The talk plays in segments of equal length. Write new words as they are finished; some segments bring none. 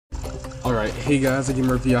Alright, hey guys, Again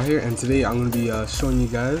Murphy out here, and today I'm going to be showing you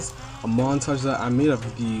guys a montage that I made of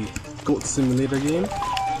the Goat Simulator game.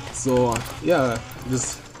 So yeah,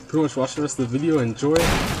 just pretty much watch the rest of the video, enjoy,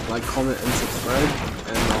 like, comment, and subscribe,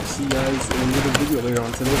 and I'll see you guys in another video later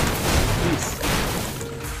on today. Peace.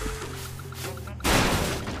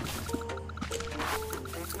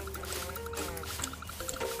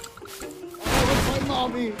 Oh, my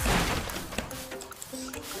mommy!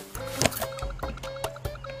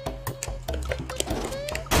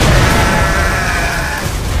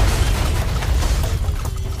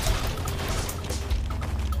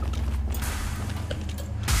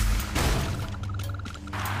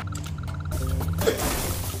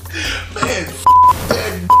 Man, that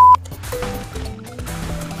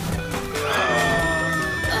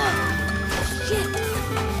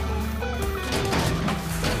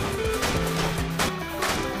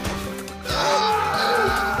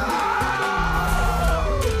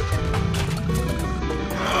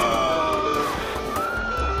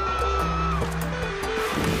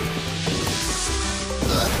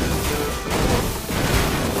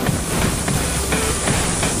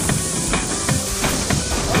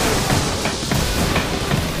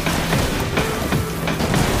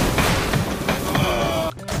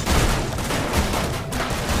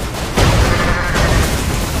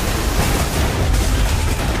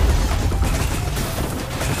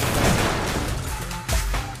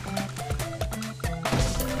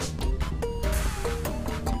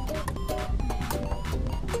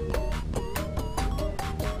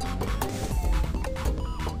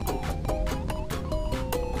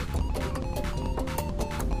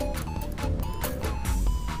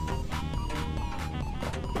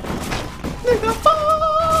nigga,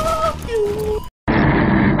 fuck you!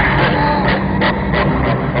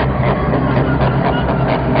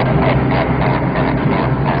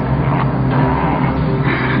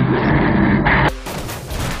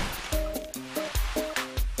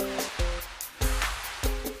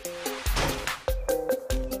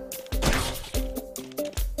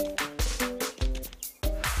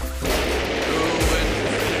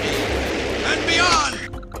 And beyond!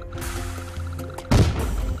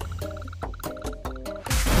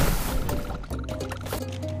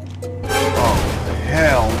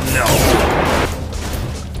 Hell no!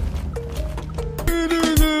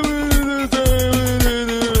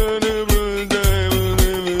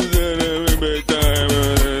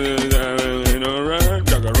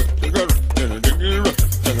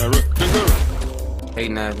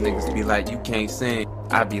 Hating ass niggas be like, you can't sing.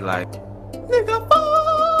 I be like, Nigga,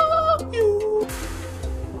 fuck you!